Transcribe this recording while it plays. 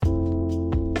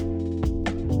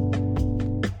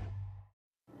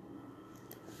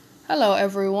Hello,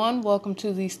 everyone. Welcome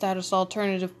to the Status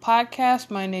Alternative Podcast.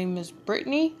 My name is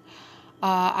Brittany.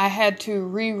 I had to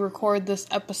re-record this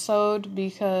episode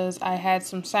because I had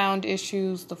some sound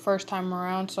issues the first time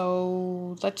around,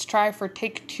 so let's try for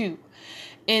take 2.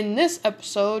 In this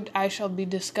episode, I shall be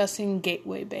discussing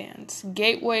gateway bands.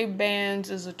 Gateway bands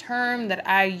is a term that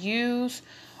I use,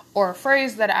 or a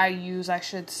phrase that I use, I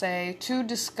should say, to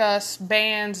discuss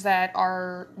bands that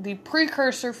are the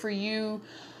precursor for you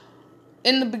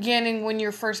in the beginning when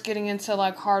you're first getting into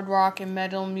like hard rock and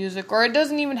metal music, or it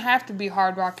doesn't even have to be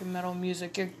hard rock and metal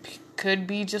music. It could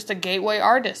be just a gateway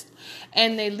artist,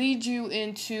 and they lead you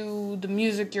into the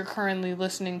music you're currently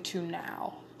listening to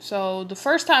now. So the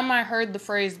first time I heard the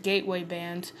phrase gateway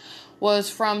bands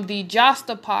was from the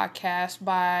Jasta podcast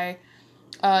by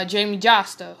Jamie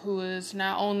Jasta, who is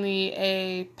not only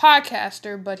a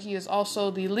podcaster, but he is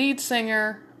also the lead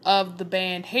singer of the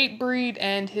band Hatebreed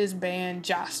and his band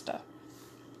Jasta.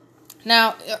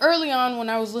 Now, early on when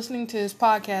I was listening to his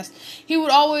podcast, he would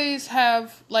always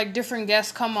have like different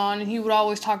guests come on, and he would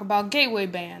always talk about gateway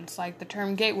bands, like the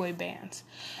term gateway bands.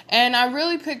 And I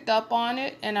really picked up on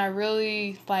it, and I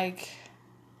really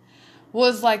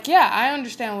was like, yeah, I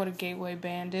understand what a gateway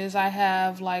band is. I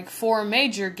have like 4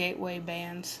 major gateway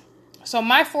bands. So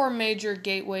my 4 major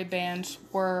gateway bands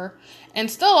were, and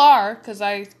still are, because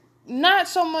not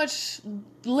so much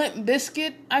Limp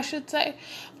Bizkit, I should say,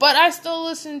 but I still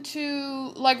listen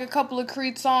to like a couple of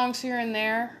Creed songs here and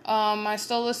there. I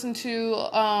still listen to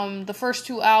the first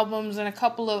 2 albums and a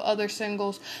couple of other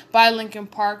singles by Linkin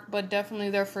Park, but definitely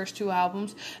their first 2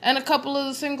 albums, and a couple of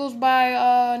the singles by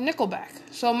Nickelback.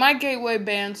 So my gateway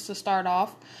bands to start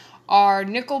off are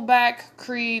Nickelback,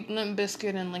 Creed, Limp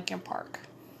Bizkit, and Linkin Park.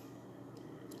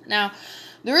 Now,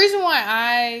 the reason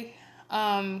why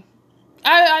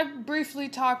I briefly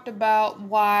talked about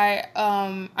my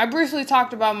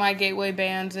gateway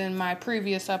bands in my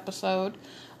previous episode,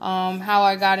 how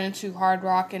I got into hard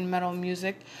rock and metal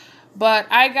music, but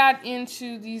I got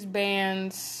into these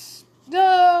bands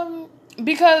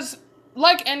because,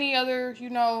 like any other,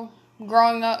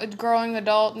 growing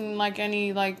adult, and like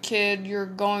any like kid, you're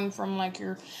going from like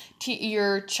your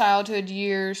childhood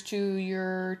years to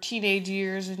your teenage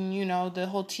years, and the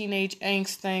whole teenage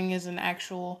angst thing is an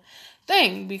actual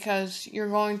thing, because you're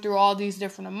going through all these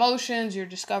different emotions, you're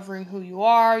discovering who you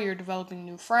are, you're developing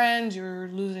new friends, you're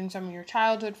losing some of your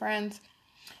childhood friends.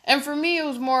 And for me, it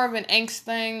was more of an angst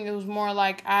thing. It was more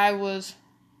like I was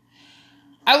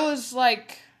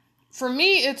like, for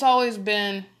me, it's always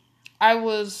been, I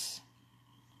was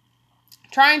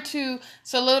trying to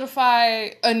solidify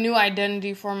a new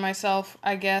identity for myself,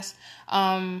 I guess.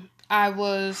 I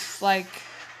was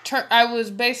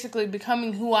basically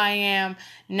becoming who I am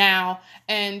now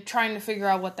and trying to figure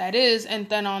out what that is. And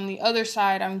then on the other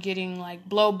side, I'm getting like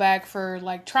blowback for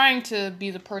like trying to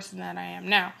be the person that I am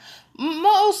now.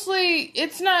 Mostly,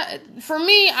 it's not, for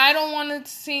me, I don't want it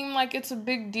to seem like it's a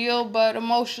big deal, but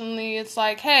emotionally, it's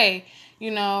like, hey,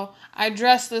 I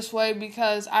dress this way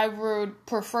because I would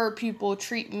prefer people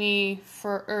treat me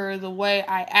for the way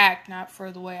I act, not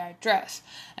for the way I dress.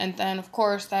 And then, of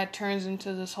course, that turns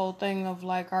into this whole thing of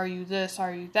like, are you this,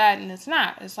 are you that? And it's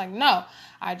not. It's like, no,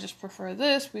 I just prefer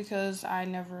this because I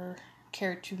never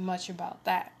cared too much about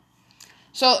that.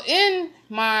 So in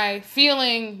my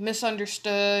feeling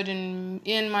misunderstood and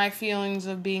in my feelings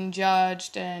of being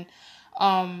judged and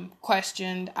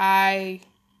questioned, I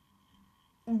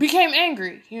became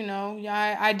angry.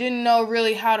 I didn't know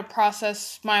really how to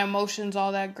process my emotions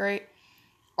all that great,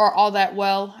 or all that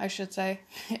well, I should say.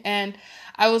 And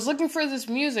I was looking for this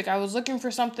music. I was looking for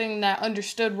something that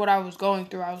understood what I was going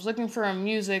through. I was looking for a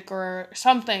music or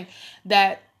something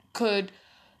that could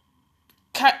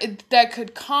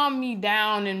calm me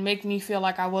down and make me feel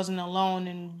like I wasn't alone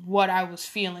in what I was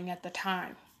feeling at the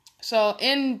time. So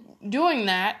in doing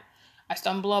that, I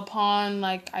stumbled upon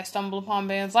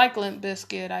bands like Limp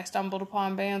Bizkit. I stumbled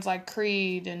upon bands like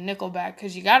Creed and Nickelback,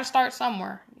 because you got to start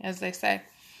somewhere, as they say.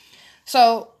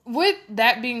 So with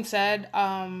that being said,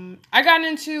 I got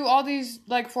into all these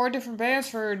like 4 different bands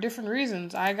for different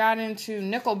reasons. I got into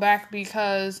Nickelback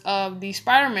because of the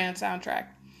Spider-Man soundtrack.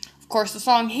 Of course, the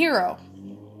song Hero.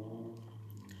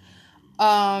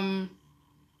 The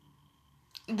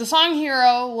song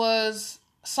Hero was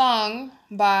sung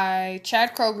by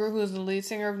Chad Kroeger, who's the lead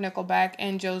singer of Nickelback,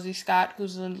 and Josie Scott,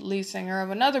 who's the lead singer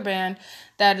of another band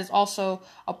that is also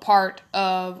a part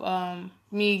of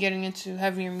me getting into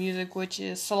heavier music, which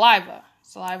is Saliva.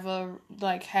 Saliva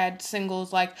had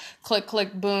singles like Click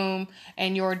Click Boom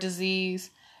and Your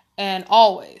Disease and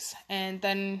Always. And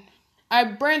then I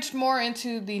branched more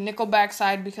into the Nickelback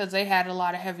side because they had a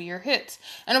lot of heavier hits.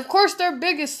 And of course their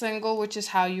biggest single, which is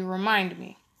How You Remind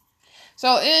Me.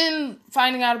 So in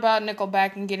finding out about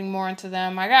Nickelback and getting more into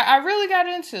them, I really got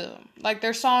into them. Like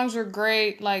their songs were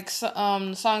great, like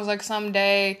songs like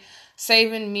Someday,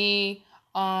 Saving Me,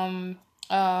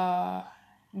 Gotta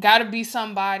Be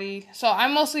Somebody. So I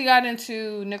mostly got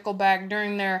into Nickelback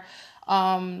during their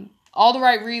All the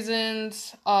Right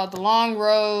Reasons, The Long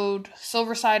Road,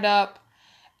 Silver Side Up,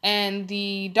 and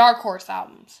the Dark Horse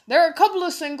albums. There are a couple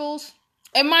of singles.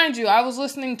 And mind you, I was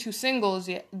listening to singles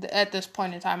at this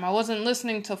point in time. I wasn't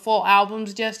listening to full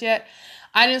albums just yet.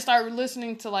 I didn't start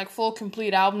listening to like full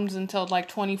complete albums until like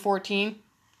 2014.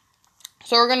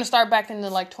 So we're going to start back into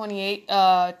like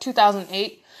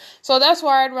 2008. So that's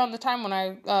right around the time when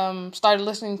I started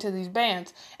listening to these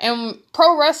bands. And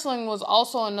pro wrestling was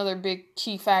also another big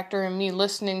key factor in me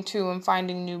listening to and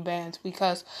finding new bands.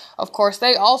 Because, of course,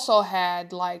 they also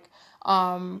had like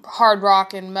hard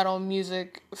rock and metal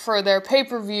music for their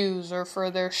pay-per-views or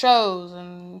for their shows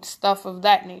and stuff of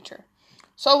that nature.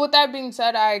 So with that being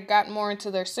said, I got more into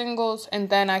their singles, and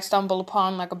then I stumbled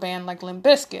upon like a band like Limp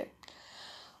Bizkit,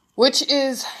 which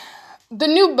is the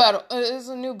new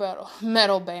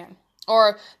metal band,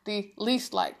 or the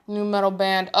least like new metal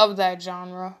band of that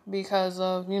genre because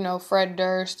of, you know, Fred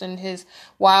Durst and his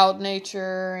wild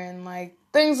nature and like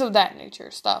things of that nature,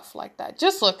 stuff like that.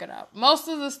 Just look it up. Most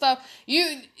of the stuff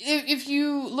if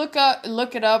you look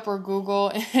it up or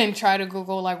Google and try to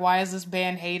Google like why is this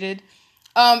band hated,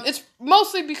 it's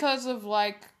mostly because of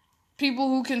like people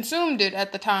who consumed it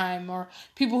at the time or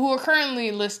people who are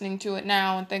currently listening to it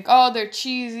now and think, oh, they're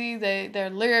cheesy, their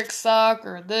lyrics suck,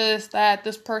 or this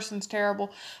person's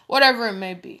terrible, whatever it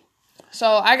may be.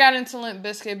 So I got into Limp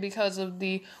Bizkit because of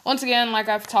the, once again, like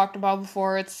I've talked about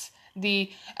before, it's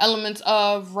the elements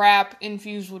of rap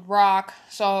infused with rock.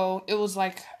 So it was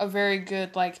like a very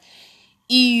good like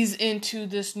ease into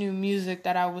this new music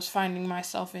that I was finding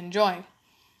myself enjoying.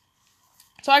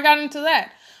 So I got into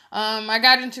that. I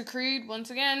got into Creed once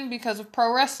again because of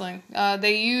pro wrestling.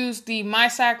 They used the My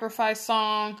Sacrifice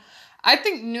song, I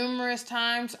think numerous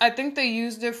times. I think they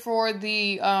used it for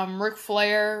the Ric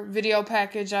Flair video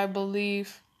package, I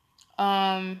believe.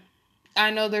 I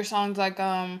know their songs like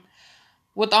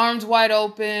With Arms Wide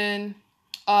Open,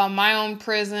 My Own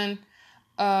Prison.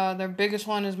 Their biggest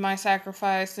one is My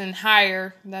Sacrifice, and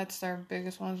Higher. That's their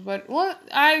biggest ones. But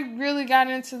I really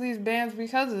got into these bands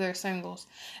because of their singles.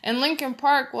 And Linkin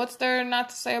Park, what's there not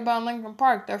to say about Linkin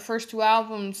Park? Their first two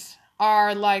albums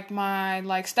are like my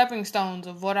like stepping stones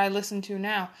of what I listen to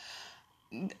now.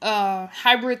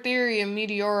 Hybrid Theory and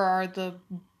Meteora are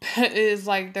is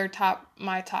like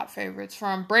my top favorites.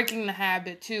 From Breaking the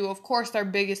Habit to, of course, their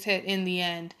biggest hit, In the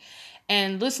End.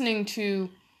 And listening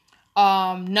to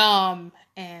Numb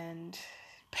and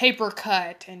Paper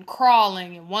Cut and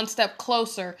Crawling and One Step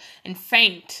Closer and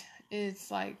Faint.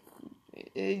 It's like,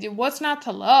 what's not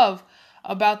to love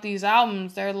about these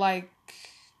albums? They're like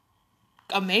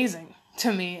amazing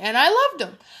to me, and I loved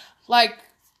them. Like,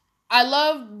 I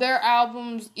love their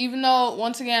albums, even though,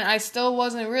 once again, I still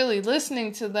wasn't really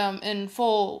listening to them in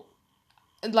full,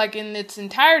 like in its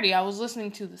entirety. I was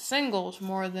listening to the singles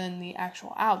more than the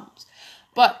actual albums.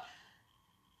 But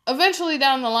eventually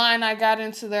down the line, I got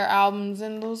into their albums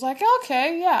and was like,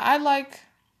 okay, yeah, I like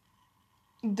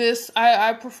this.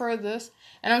 I prefer this.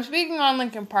 And I'm speaking on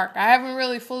Linkin Park. I haven't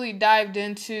really fully dived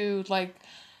into like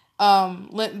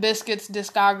Limp Bizkit's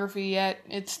discography yet.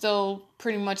 It's still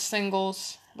pretty much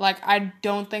singles. Like, I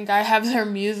don't think I have their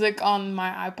music on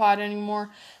my iPod anymore.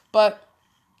 But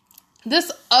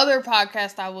this other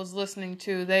podcast I was listening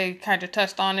to, they kind of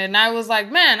touched on it, and I was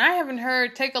like, man, I haven't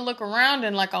heard Take a Look Around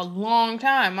in like a long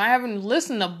time. I haven't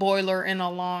listened to Boiler in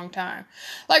a long time.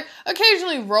 Like,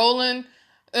 occasionally Rollin',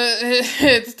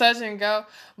 it's touch and go,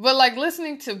 but like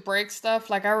listening to Break Stuff,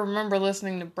 like I remember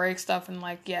listening to Break Stuff and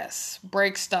like, yes,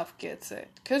 Break Stuff gets it,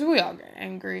 because we all get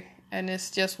angry, and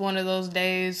it's just one of those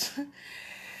days.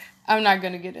 I'm not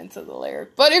going to get into the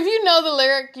lyric. But if you know the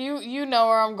lyric, you know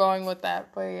where I'm going with that.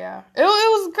 But yeah, it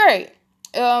was great.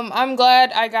 I'm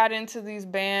glad I got into these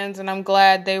bands, and I'm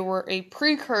glad they were a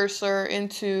precursor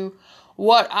into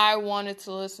what I wanted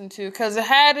to listen to. Because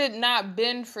had it not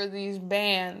been for these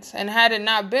bands, and had it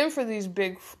not been for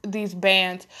these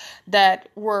bands that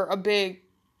were a big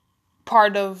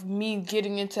part of me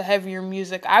getting into heavier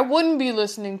music, I wouldn't be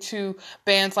listening to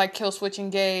bands like Killswitch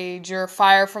Engage or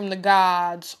Fire from the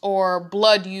Gods or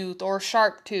Blood Youth or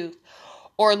Sharptooth,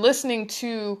 or listening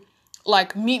to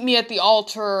like Meet Me at the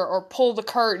Altar or Pull the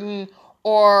Curtain,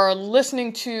 or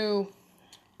listening to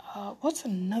what's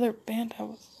another band I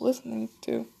was listening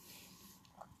to?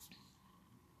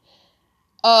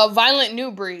 Violent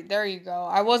New Breed. There you go.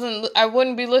 I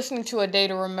wouldn't be listening to A Day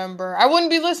to Remember. I wouldn't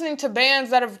be listening to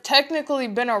bands that have technically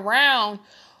been around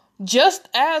just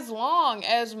as long,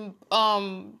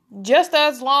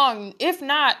 if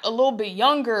not a little bit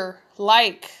younger,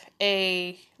 like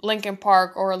a Linkin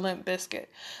Park or a Limp Bizkit.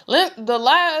 The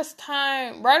last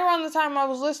time, right around the time I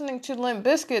was listening to Limp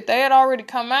Bizkit, they had already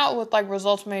come out with like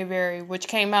Results May Vary, which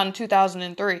came out in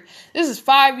 2003. This is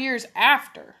 5 years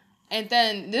after. And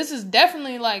then this is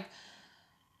definitely like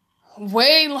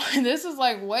this is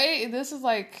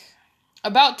like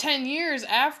about 10 years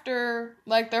after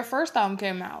like their first album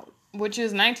came out, which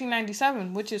is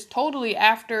 1997, which is totally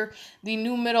after the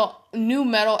new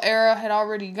metal era had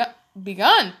already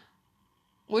begun,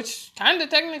 which kind of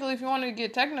technically, if you want to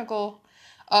get technical,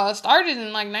 started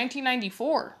in like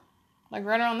 1994, like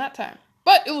right around that time,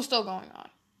 but it was still going on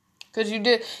because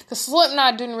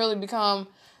Slipknot didn't really become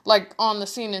like on the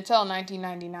scene until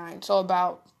 1999, so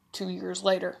about 2 years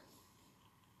later.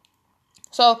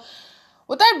 So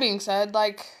with that being said,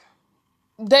 like,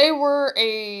 they were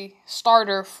a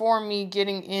starter for me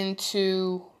getting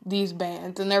into these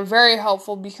bands, and they're very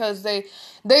helpful because the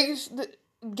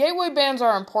gateway bands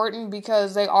are important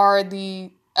because they are the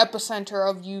epicenter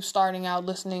of you starting out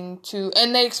listening to,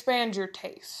 and they expand your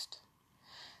taste.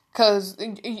 Because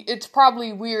it's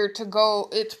probably weirder to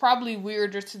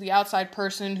the outside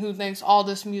person who thinks all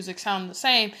this music sounds the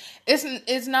same.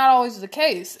 It's not always the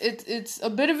case. It's a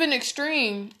bit of an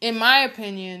extreme, in my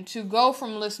opinion, to go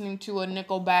from listening to a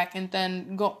Nickelback and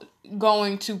then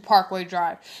going to Parkway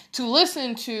Drive, to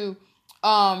listen to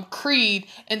Creed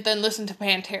and then listen to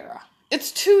Pantera.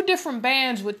 It's two different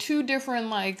bands with two different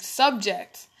like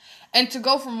subjects, and to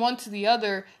go from one to the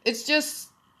other, it's just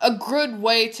a good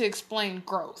way to explain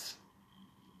growth,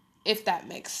 if that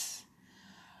makes,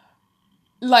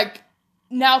 like,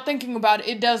 now thinking about it,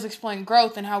 it does explain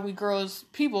growth and how we grow as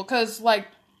people, because, like,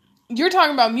 you're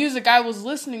talking about the music I was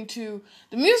listening to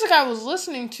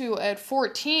at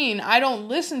 14, I don't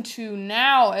listen to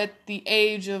now at the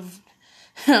age of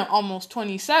almost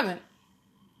 27.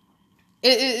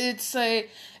 It's a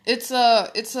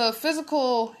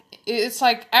physical, it's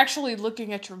like actually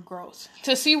looking at your growth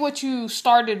to see what you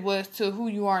started with to who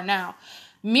you are now.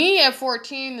 Me at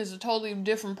 14 is a totally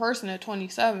different person at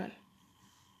 27.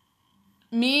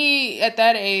 Me at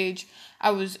that age, I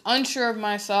was unsure of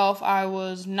myself. I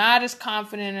was not as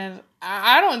confident as,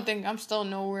 I don't think, I'm still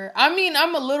nowhere. I mean,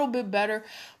 I'm a little bit better,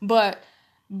 but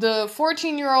the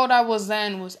 14-year-old I was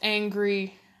then was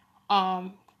angry,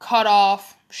 cut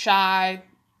off, shy,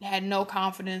 had no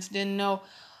confidence, didn't know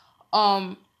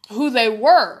who they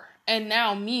were. And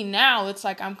now it's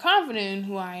like I'm confident in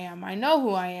who I am. I know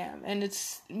who I am. And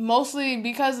it's mostly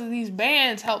because of these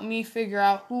bands helped me figure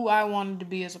out who I wanted to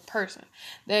be as a person.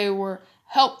 They were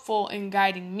helpful in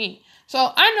guiding me.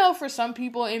 So I know for some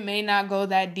people it may not go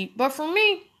that deep, but for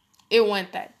me, it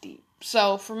went that deep.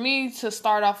 So for me to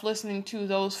start off listening to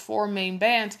those four main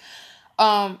bands,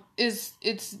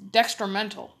 it's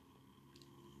detrimental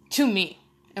to me,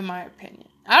 in my opinion.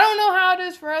 I don't know how it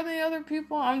is for other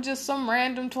people. I'm just some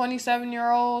random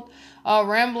 27-year-old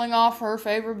rambling off her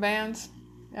favorite bands.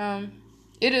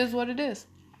 It is what it is.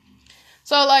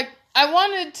 So, like, I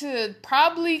wanted to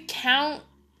probably count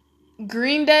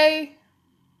Green Day.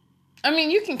 I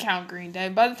mean, you can count Green Day.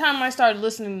 By the time I started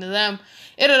listening to them,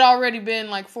 it had already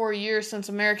been like 4 years since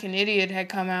American Idiot had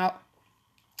come out.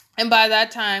 And by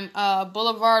that time,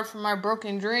 Boulevard for My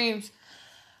Broken Dreams...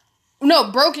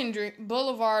 No,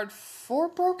 Boulevard for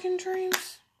Broken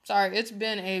Dreams? Sorry, it's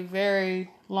been a very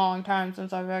long time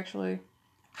since I've actually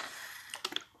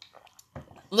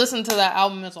listened to that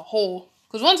album as a whole.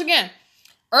 Because once again,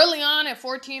 early on at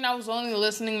 14, I was only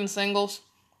listening to singles.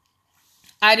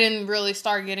 I didn't really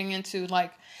start getting into,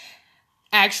 like,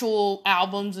 actual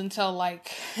albums until,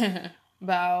 like,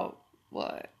 about,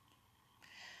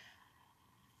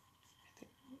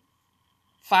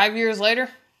 5 years later.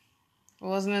 It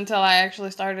wasn't until I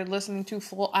actually started listening to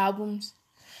full albums.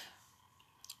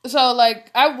 So,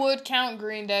 like, I would count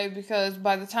Green Day because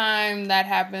by the time that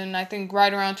happened, I think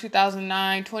right around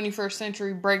 2009, 21st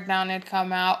Century Breakdown had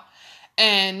come out.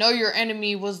 And Know Your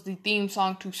Enemy was the theme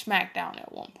song to SmackDown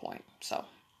at one point. So,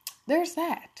 there's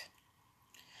that.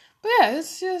 But yeah,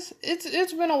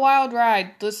 it's been a wild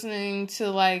ride listening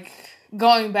to, like,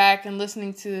 going back and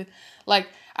listening to, like,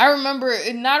 I remember,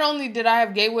 not only did I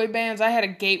have gateway bands, I had a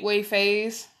gateway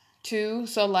phase, too.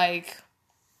 So, like,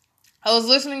 I was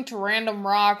listening to random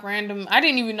rock, I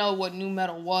didn't even know what nu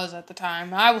metal was at the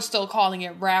time. I was still calling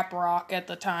it rap rock at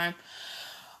the time.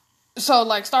 So,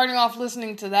 like, starting off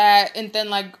listening to that, and then,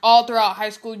 like, all throughout high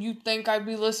school, you'd think I'd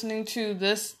be listening to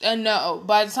this, and no.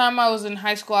 By the time I was in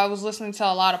high school, I was listening to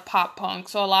a lot of pop punk,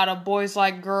 so a lot of Boys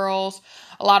Like Girls,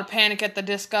 a lot of Panic at the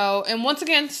Disco, and once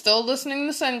again, still listening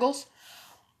to singles.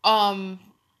 Um,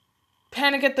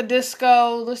 Panic at the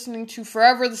Disco, listening to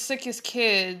Forever the Sickest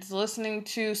Kids, listening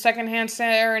to Secondhand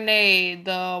Serenade,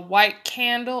 The White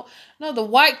Tie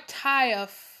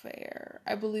Affair,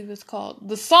 I believe it's called.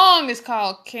 The song is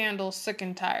called Candle, Sick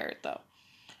and Tired, though.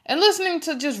 And listening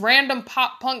to just random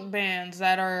pop punk bands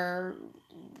that are,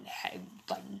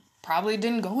 like, probably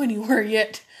didn't go anywhere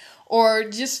yet. Or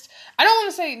just, I don't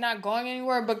want to say not going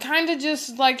anywhere, but kind of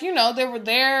just, like, you know, they were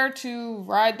there to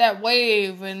ride that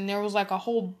wave, and there was, like, a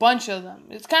whole bunch of them.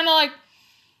 It's kind of like,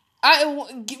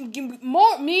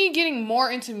 me getting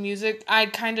more into music, I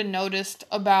kind of noticed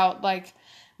about, like,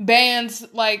 bands,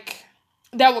 like,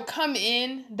 that would come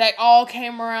in, that all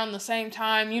came around the same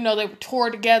time, you know, they would tour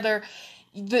together.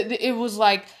 It was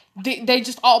like, they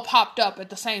just all popped up at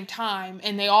the same time,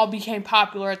 and they all became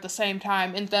popular at the same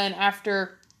time, and then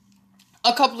after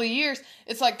a couple of years,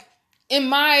 it's like,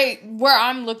 where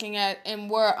I'm looking at and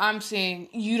where I'm seeing,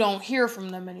 you don't hear from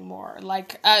them anymore.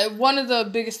 Like, one of the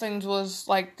biggest things was,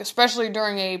 like, especially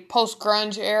during a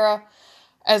post-grunge era,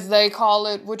 as they call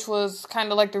it, which was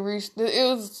kind of like it was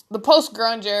the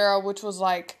post-grunge era, which was,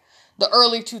 like, the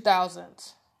early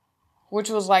 2000s, which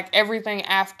was, like, everything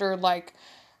after, like,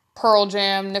 Pearl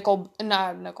Jam,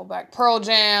 Pearl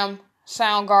Jam,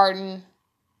 Soundgarden,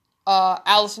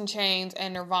 Alice in Chains,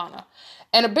 and Nirvana.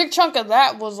 And a big chunk of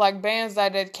that was, like, bands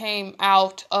that had came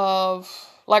out of,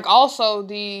 like, also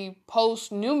the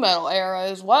post-nu metal era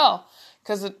as well.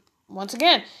 Because, once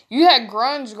again, you had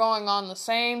grunge going on the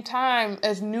same time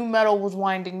as nu metal was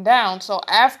winding down. So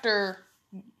after,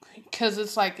 because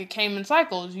it's like it came in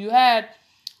cycles, you had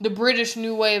the British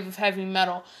new wave of heavy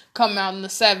metal come out in the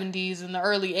 70s and the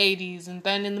early 80s. And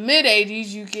then in the mid-80s,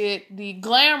 you get the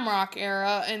glam rock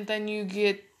era, and then you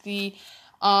get the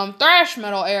thrash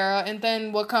metal era, and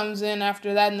then what comes in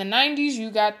after that in the 90s,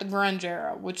 you got the grunge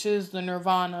era, which is the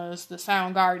Nirvanas, the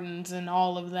Soundgardens, and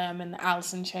all of them, and the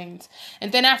Alice in Chains.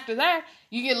 And then after that,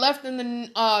 you get left in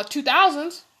the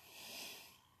 2000s,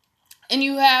 and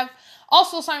you have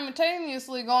also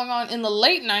simultaneously going on in the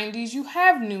late 90s, you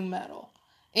have nu metal.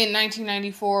 In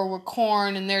 1994 with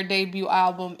Korn and their debut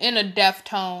album, In a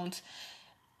Deftones.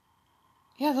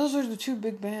 Yeah, those are the two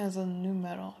big bands on nu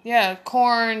metal. Yeah,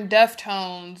 Korn,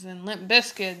 Deftones, and Limp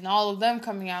Bizkit, and all of them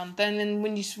coming out. And then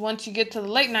once you get to the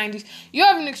late 90s, you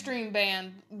have an extreme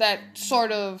band that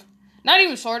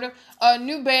a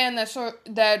new band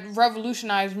that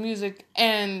revolutionized music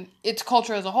and its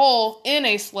culture as a whole in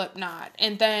a Slipknot.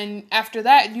 And then after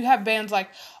that, you have bands like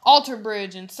Alter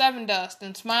Bridge and Seven Dust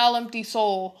and Smile Empty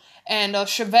Soul and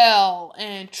Chevelle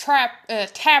and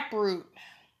Taproot.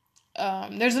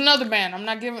 There's another band. I'm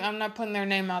not putting their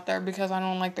name out there because I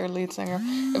don't like their lead singer,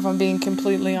 if I'm being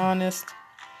completely honest.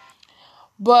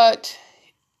 But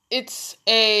it's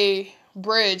a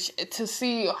bridge to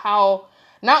see how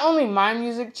not only my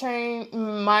music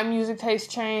taste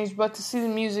changed, but to see the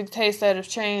music taste that have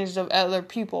changed of other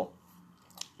people.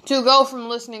 To go from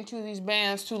listening to these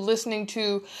bands to listening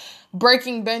to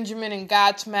Breaking Benjamin and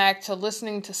Godsmack to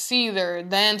listening to Seether,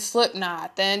 then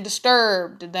Slipknot, then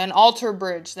Disturbed, then Alter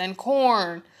Bridge, then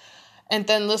Korn, and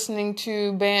then listening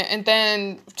to and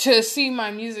then to see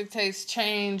my music taste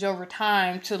change over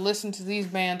time to listen to these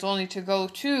bands only to go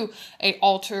to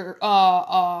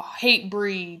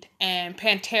Hatebreed and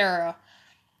Pantera,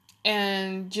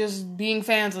 and just being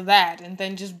fans of that, and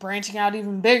then just branching out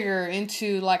even bigger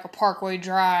into like a Parkway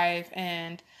Drive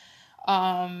and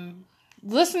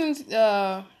listening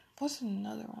to what's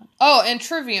another one? Oh, and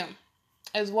Trivium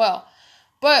as well.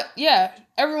 But yeah,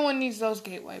 everyone needs those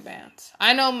gateway bands.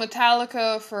 I know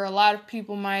Metallica, for a lot of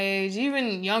people my age,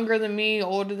 even younger than me,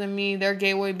 older than me, their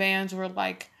gateway bands were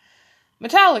like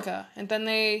Metallica, and then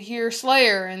they hear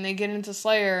Slayer, and they get into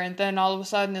Slayer, and then all of a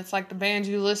sudden it's like the bands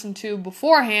you listened to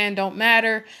beforehand don't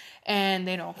matter, and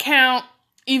they don't count,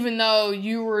 even though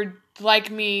you were like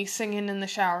me singing in the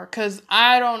shower. Because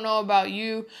I don't know about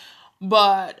you,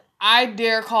 but I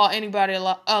dare call anybody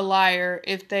a liar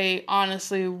if they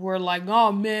honestly were like,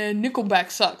 oh man,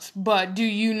 Nickelback sucks, but do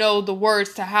you know the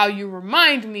words to How You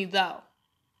Remind Me, though?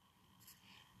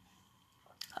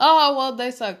 Oh, well,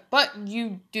 they suck. But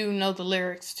you do know the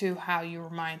lyrics to How You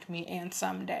Remind Me and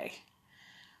Someday.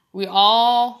 We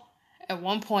all, at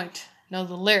one point, know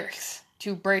the lyrics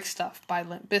to Break Stuff by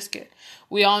Limp Bizkit.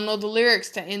 We all know the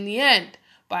lyrics to In the End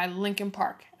by Linkin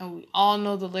Park. And we all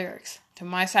know the lyrics to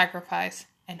My Sacrifice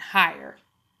and Higher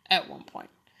at one point.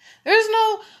 There's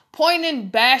no point in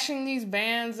bashing these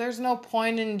bands. There's no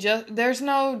point in there's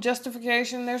no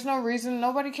justification. There's no reason.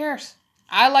 Nobody cares.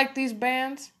 I like these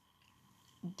bands.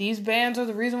 These bands are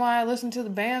the reason why I listen to the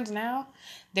bands now.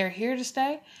 They're here to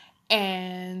stay.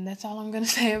 And that's all I'm going to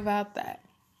say about that.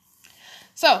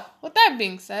 So, with that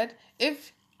being said,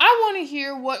 if I want to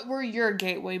hear what were your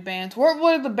gateway bands. What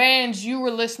were the bands you were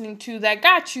listening to that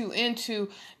got you into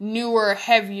newer,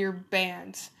 heavier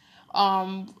bands?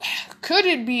 Could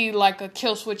it be like a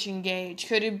Killswitch Engage?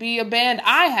 Could it be a band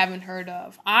I haven't heard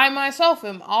of? I myself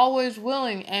am always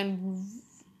willing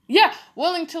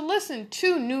to listen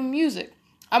to new music.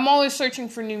 I'm always searching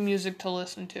for new music to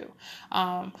listen to.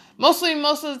 Most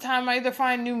of the time I either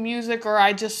find new music or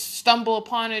I just stumble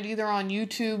upon it either on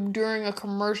YouTube during a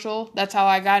commercial. That's how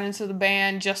I got into the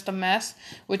band Just a Mess,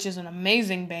 which is an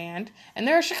amazing band. And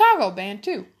they're a Chicago band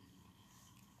too.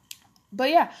 But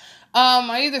yeah,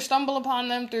 I either stumble upon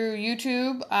them through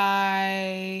YouTube.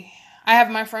 I have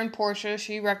my friend Portia.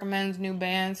 She recommends new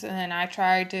bands and I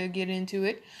try to get into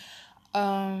it.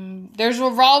 There's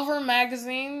Revolver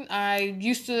magazine. I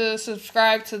used to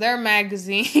subscribe to their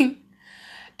magazine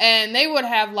and they would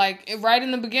have like, right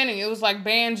in the beginning, it was like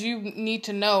bands you need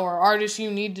to know or artists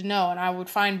you need to know. And I would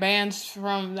find bands through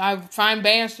them,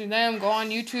 go on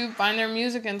YouTube, find their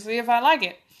music and see if I like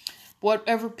it.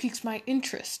 Whatever piques my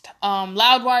interest.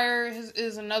 Loudwire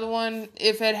is another one.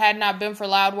 If it had not been for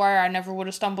Loudwire, I never would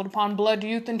have stumbled upon Blood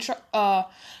Youth and I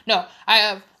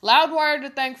have Loudwire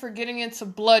to thank for getting into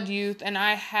Blood Youth, and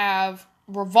I have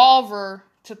Revolver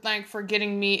to thank for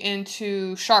getting me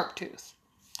into Sharptooth.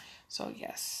 So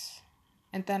yes.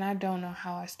 And then I don't know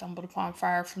how I stumbled upon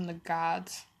Fire from the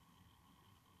Gods.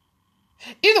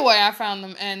 Either way, I found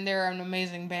them and they're an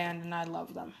amazing band and I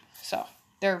love them. So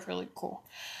they're really cool.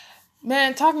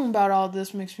 Man, talking about all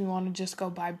this makes me want to just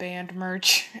go buy band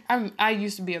merch. I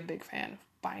used to be a big fan of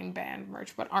buying band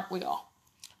merch, but aren't we all?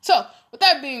 So, with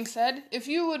that being said, if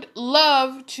you would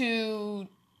love to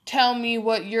tell me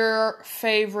what your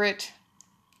favorite,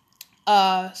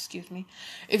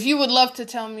 if you would love to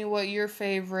tell me what your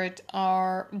favorite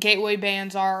gateway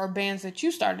bands are or bands that you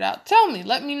started out, tell me,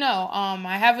 let me know.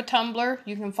 I have a Tumblr.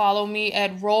 You can follow me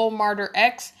at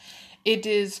RoleMartyrX. It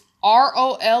is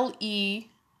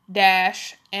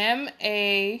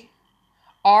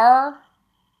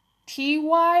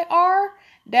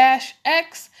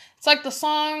ROLE-MARTYR-X. It's like the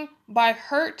song by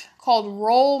Hurt called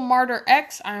Role Martyr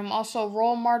X. I am also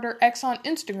Role Martyr X on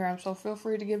Instagram, so feel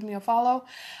free to give me a follow.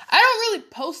 I don't really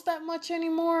post that much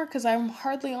anymore because I'm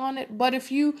hardly on it, but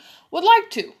if you would like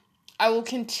to, I will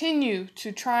continue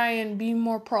to try and be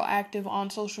more proactive on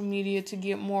social media to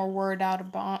get more word out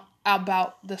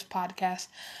about this podcast,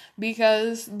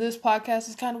 because this podcast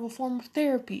is kind of a form of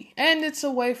therapy and it's a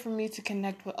way for me to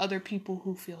connect with other people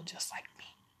who feel just like me.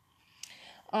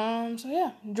 So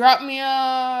yeah, drop me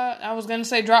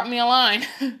a line.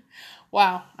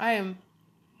 Wow.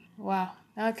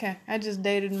 Okay. I just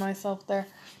dated myself there.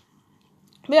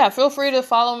 But yeah, feel free to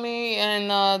follow me and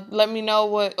let me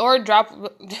know I'm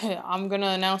going to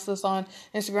announce this on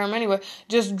Instagram anyway.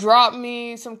 Just drop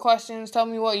me some questions. Tell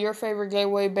me what your favorite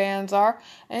gateway bands are.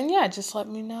 And yeah, just let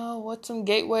me know what some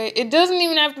gateway... It doesn't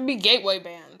even have to be gateway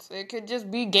bands. It could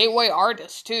just be gateway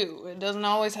artists too. It doesn't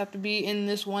always have to be in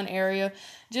this one area.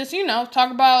 Just, talk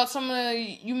about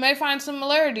you may find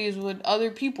similarities with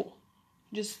other people.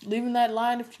 Just leaving that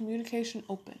line of communication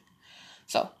open.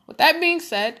 So, with that being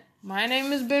said... My name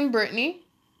has been Brittany,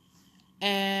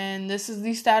 and this is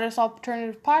the Status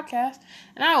Alternative Podcast,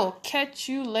 and I will catch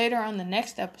you later on the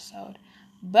next episode.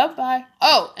 Bye-bye.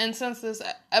 Oh, and since this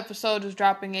episode is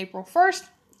dropping April 1st,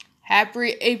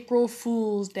 happy April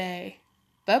Fool's Day.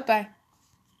 Bye-bye.